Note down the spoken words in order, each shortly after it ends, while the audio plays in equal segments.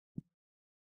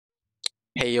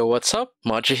Hey yo, what's up?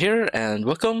 Maji here, and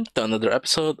welcome to another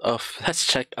episode of Let's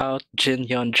Check Out Jin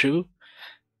Hyeonju.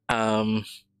 Um,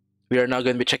 we are now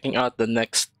going to be checking out the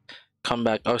next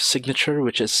comeback of Signature,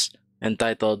 which is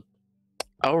entitled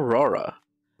Aurora.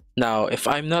 Now, if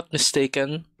I'm not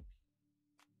mistaken,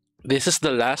 this is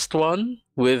the last one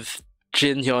with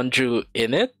Jin Hyeonju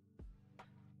in it.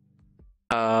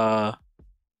 Uh,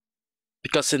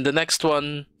 because in the next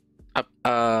one, uh,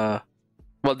 uh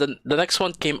the next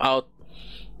one came out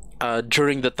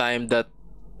during the time that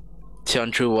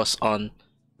Hyunju was on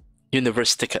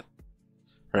Universe Ticket,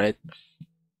 right?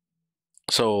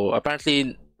 So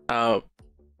apparently,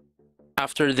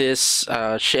 after this,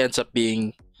 she ends up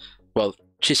being, well,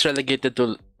 she's relegated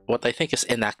to what I think is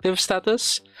inactive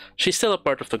status. She's still a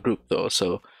part of the group though,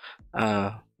 so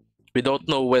uh, we don't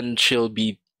know when she'll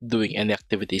be doing any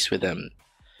activities with them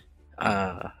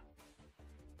uh,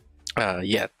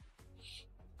 yet,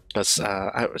 because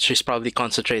she's probably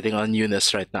concentrating on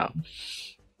Eunice right now.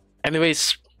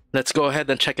 Anyways, let's go ahead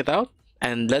and check it out,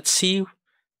 and let's see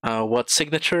what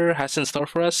Signature has in store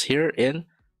for us here in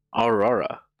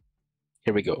Aurora.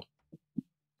 Here we go.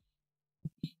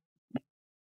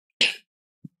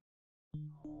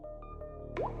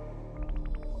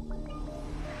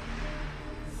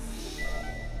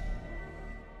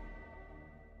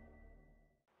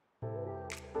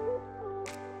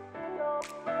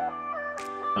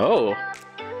 Oh,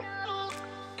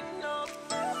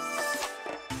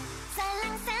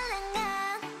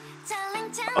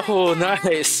 oh,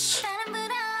 nice.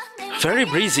 Very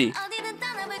breezy.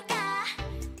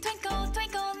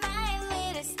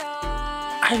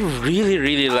 I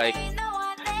really like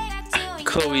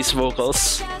Chloe's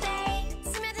vocals.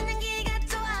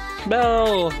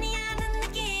 Bell.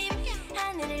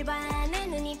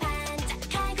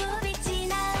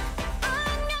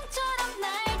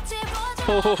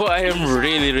 Oh, I am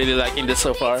really liking this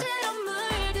so far.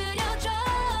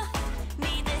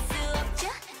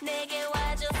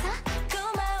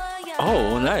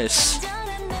 Oh, nice.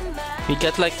 You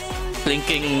get like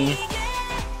blinking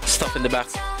stuff in the back.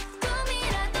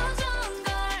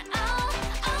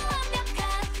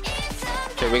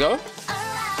 Here we go.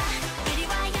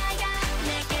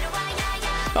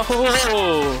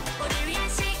 Oh!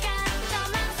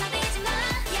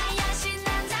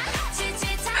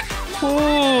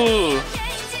 Ooh!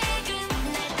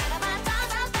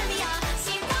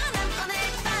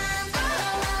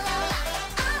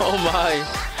 Oh my!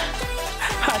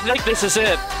 I think this is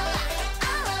it.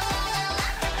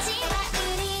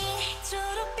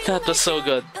 That was so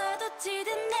good.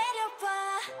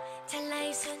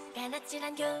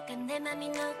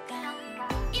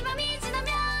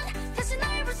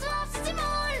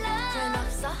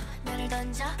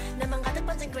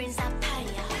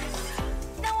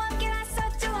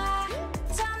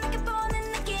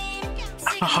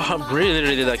 I'm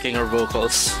really liking her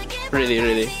vocals.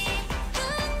 Really.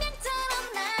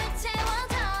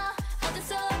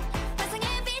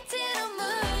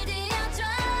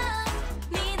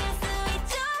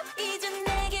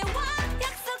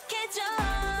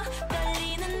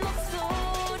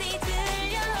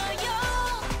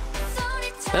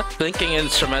 That blinking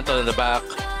instrumental in the back.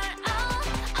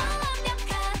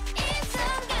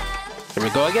 Here we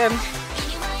go again.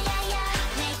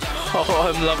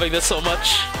 Oh, I'm loving this so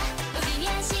much.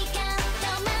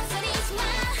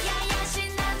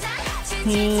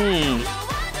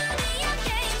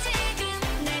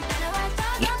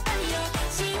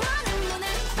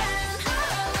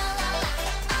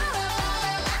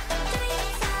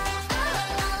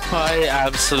 I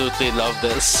absolutely love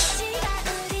this.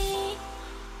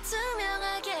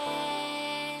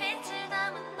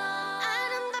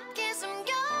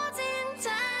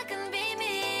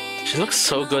 She looks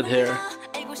so good here.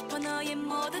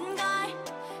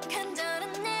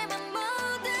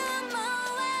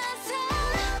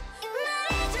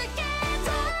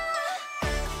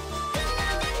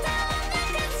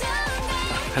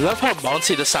 I love how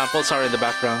bouncy the samples are in the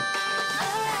background.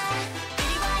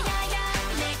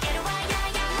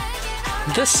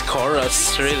 This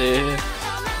chorus, really.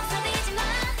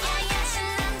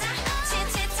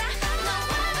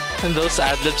 And those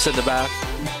ad-libs in the back.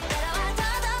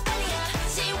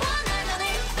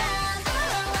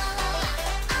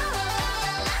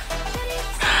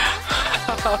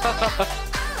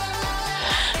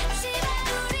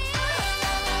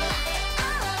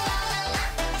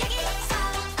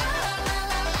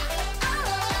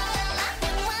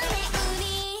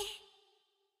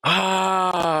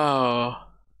 Wow.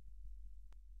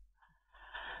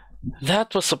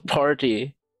 That was a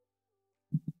party.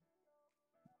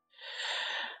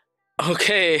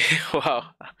 Okay,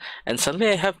 wow. And suddenly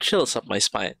I have chills up my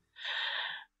spine.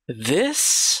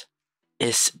 This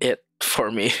is it for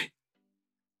me.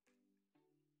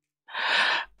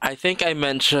 I think I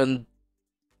mentioned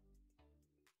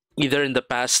either in the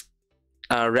past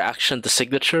reaction to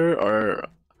Signature or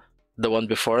the one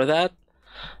before that,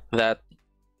 that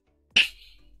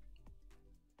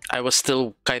I was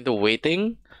still kind of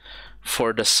waiting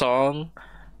for the song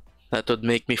that would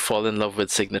make me fall in love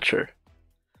with Signature.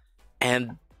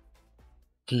 And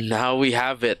now we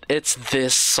have it. It's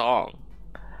this song.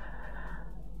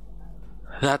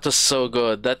 That was so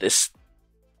good. That is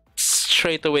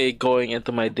straight away going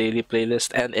into my daily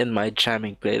playlist and in my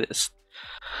jamming playlist.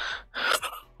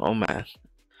 Oh man.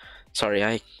 Sorry,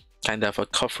 I kind of have a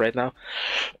cough right now.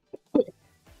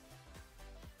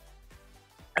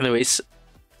 Anyways,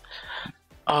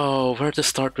 oh, where to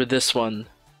start with this one?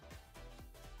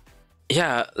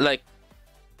 Yeah, like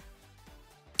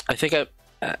I think I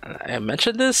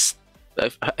mentioned this.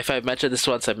 If I mentioned this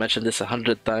once, I mentioned this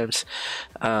 100 times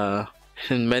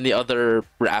in many other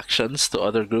reactions to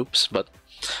other groups. But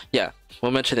yeah,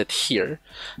 we'll mention it here.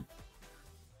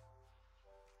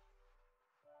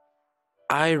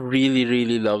 I really,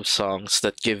 really love songs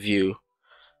that give you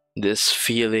this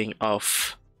feeling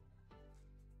of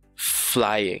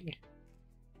flying.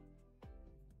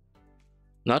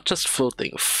 Not just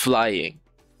floating, flying.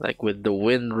 Like with the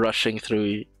wind rushing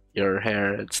through your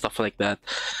hair and stuff like that.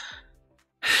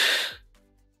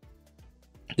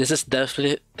 This is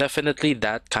definitely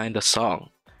that kind of song.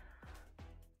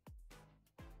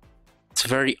 It's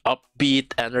very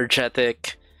upbeat,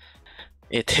 energetic.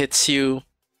 It hits you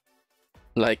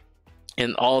like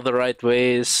in all the right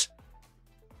ways.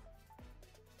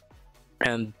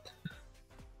 And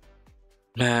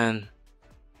man,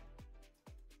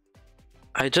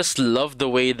 I just love the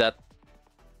way that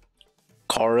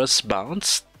chorus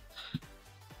bounced.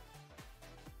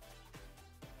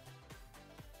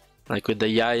 Like with the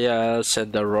yayas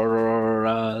and the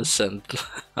auroras and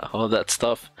all that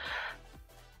stuff.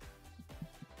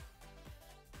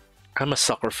 I'm a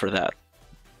sucker for that.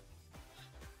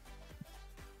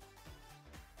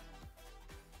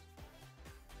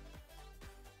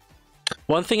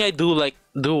 One thing I do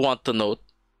want to note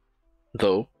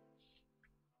though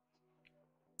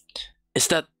is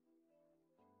that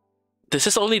this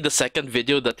is only the second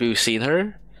video that we've seen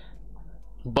her,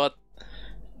 but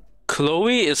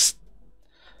Chloe is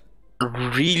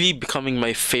really becoming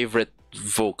my favorite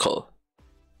vocal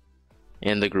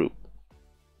in the group.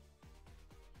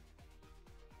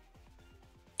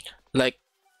 Like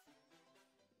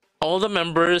all the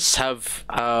members have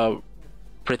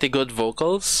pretty good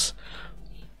vocals.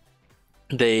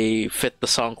 They fit the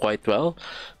song quite well.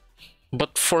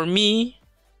 But for me,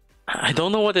 I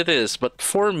don't know what it is, but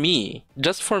for me,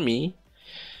 just for me,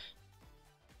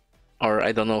 or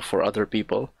I don't know for other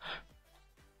people,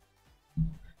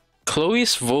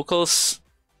 Chloe's vocals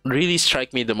really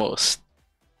strike me the most.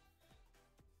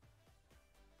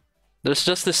 There's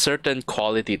just a certain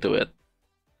quality to it.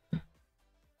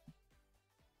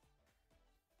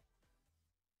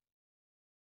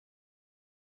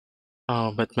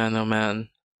 Oh, but man, oh man.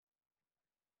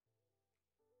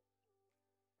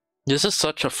 This is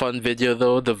such a fun video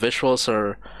though. The visuals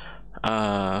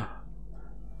are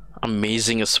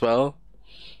amazing as well.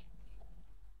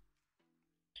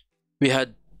 We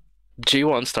had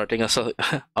G1 starting us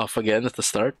off again at the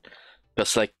start.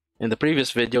 Because like in the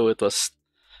previous video it was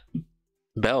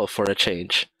Bell for a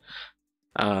change.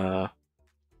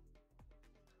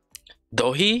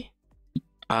 Dohee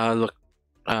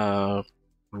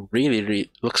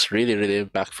looks really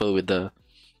impactful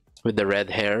with the red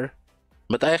hair.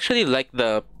 But I actually like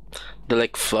the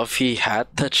like fluffy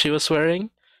hat that she was wearing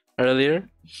earlier.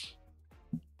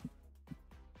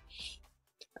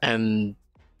 And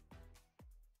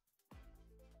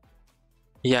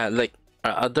yeah, like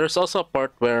there's also a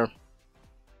part where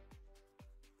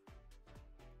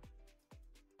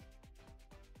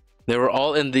they were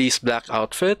all in these black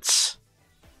outfits,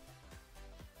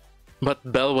 but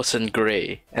Belle was in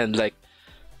gray, and like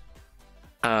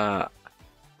I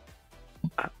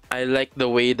like the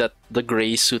way that the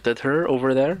gray suited her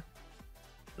over there.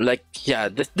 Like yeah,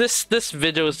 this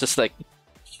video is just like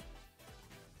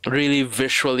really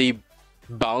visually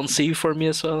bouncy for me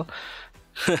as well.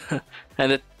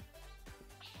 And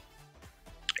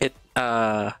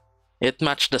it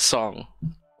matched the song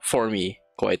for me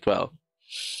quite well.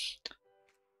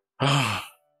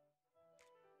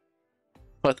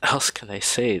 What else can I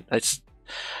say?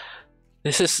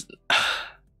 This is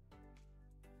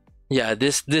yeah,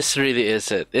 this really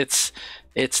is it. It's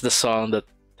the song that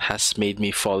has made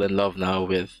me fall in love now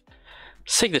with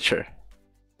Signature.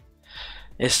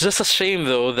 It's just a shame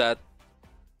though that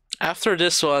after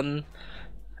this one,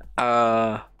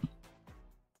 I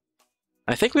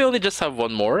think we only just have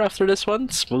one more after this one.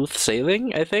 Smooth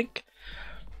Sailing, I think.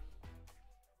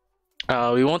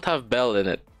 We won't have Belle in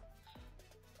it.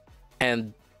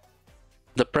 And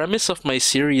the premise of my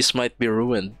series might be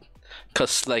ruined.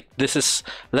 Cause like this is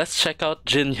let's check out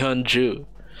Jin Hyeonju.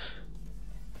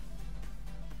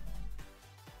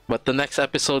 But the next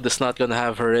episode is not gonna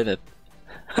have her in it.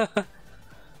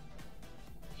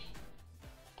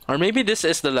 Or maybe this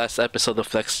is the last episode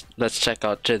of Let's Check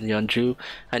Out Jin Hyeonju.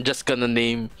 I'm just gonna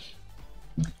name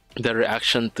the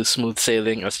reaction to Smooth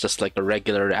Sailing as just like a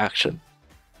regular reaction.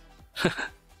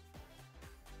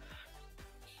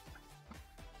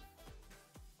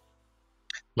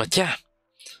 But yeah.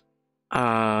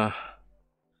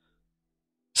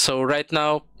 So right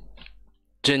now,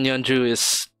 Jin Hyeonju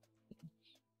is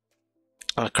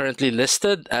currently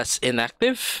listed as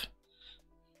inactive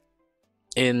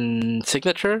in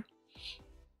Signature.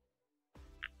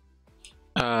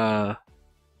 I'm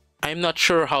not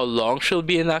sure how long she'll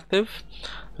be inactive,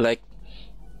 like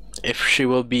if she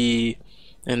will be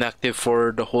inactive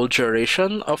for the whole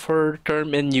duration of her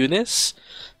term in Eunice,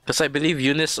 because I believe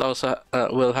Eunice also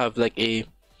will have like a,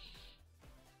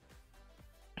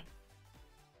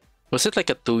 was it like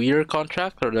a 2-year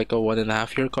contract or like a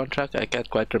 1.5-year contract? I can't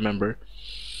quite remember.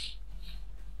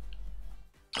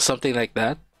 Something like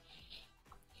that.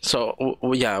 So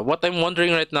yeah, what I'm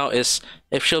wondering right now is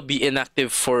if she'll be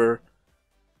inactive for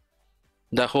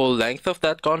the whole length of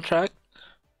that contract,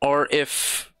 or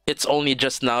if it's only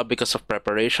just now because of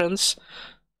preparations,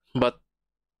 but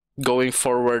going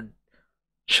forward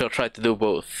she'll try to do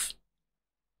both.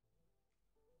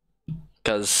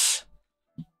 Because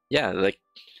yeah, like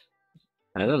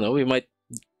I don't know, we might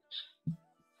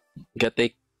get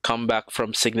a comeback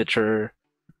from Signature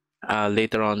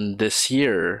later on this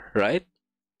year, right?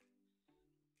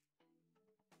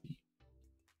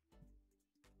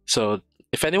 So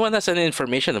if anyone has any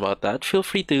information about that, feel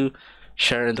free to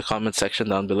share in the comment section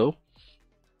down below.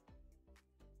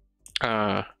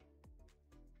 If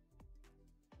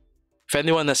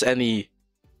anyone has any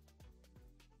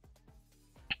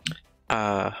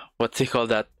what do you call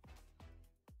that,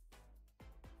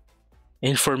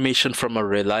 information from a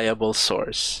reliable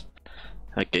source.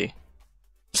 Okay,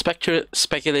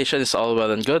 speculation is all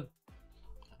well and good,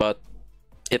 but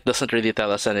it doesn't really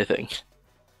tell us anything,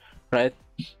 right?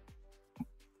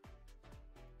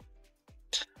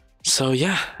 So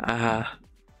yeah,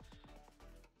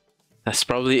 that's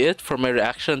probably it for my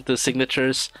reaction to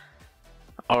Signature's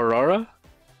Aurora.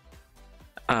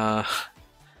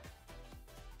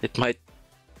 It might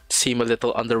seem a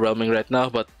little underwhelming right now,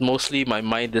 but mostly my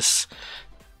mind is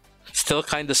still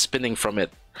kind of spinning from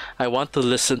it. I want to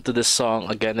listen to this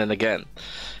song again and again,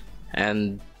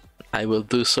 and I will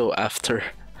do so after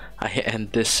I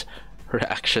end this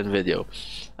reaction video,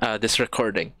 this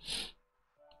recording.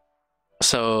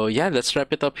 So yeah, let's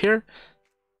wrap it up here.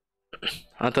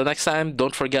 Until next time,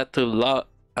 don't forget to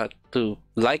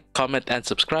like, comment, and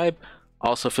subscribe.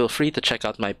 Also, feel free to check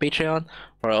out my Patreon,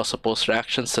 where I also post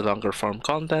reactions to longer form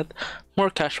content,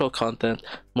 more casual content,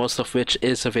 most of which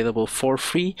is available for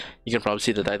free. You can probably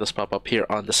see the titles pop up here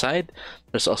on the side.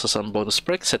 There's also some bonus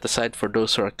perks set aside for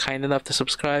those who are kind enough to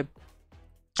subscribe,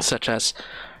 such as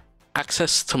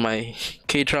access to my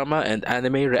K-drama and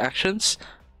anime reactions,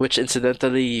 which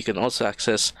incidentally you can also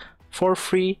access for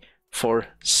free for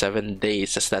 7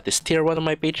 days, as that is tier 1 of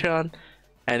my Patreon,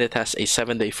 and it has a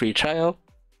 7-day free trial,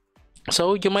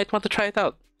 so you might want to try it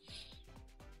out.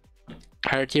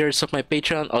 Higher tiers of my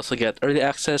Patreon also get early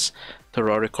access to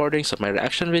raw recordings of my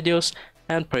reaction videos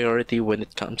and priority when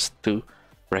it comes to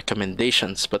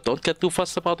recommendations. But don't get too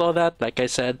fussed about all that. Like I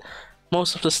said,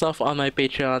 most of the stuff on my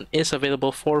Patreon is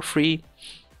available for free,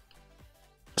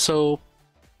 so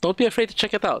don't be afraid to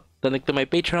check it out. The link to my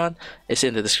Patreon is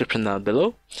in the description down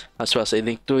below, as well as a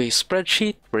link to a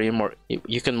spreadsheet where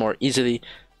you can more easily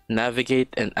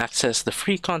navigate and access the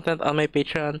free content on my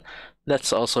Patreon.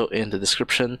 That's also in the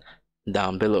description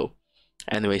down below.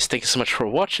 Anyways, thank you so much for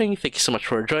watching. Thank you so much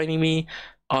for joining me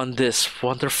on this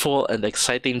wonderful and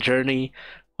exciting journey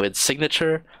with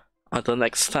Signature. Until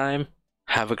next time,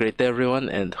 have a great day everyone,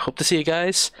 and hope to see you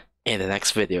guys in the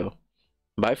next video.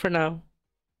 Bye for now.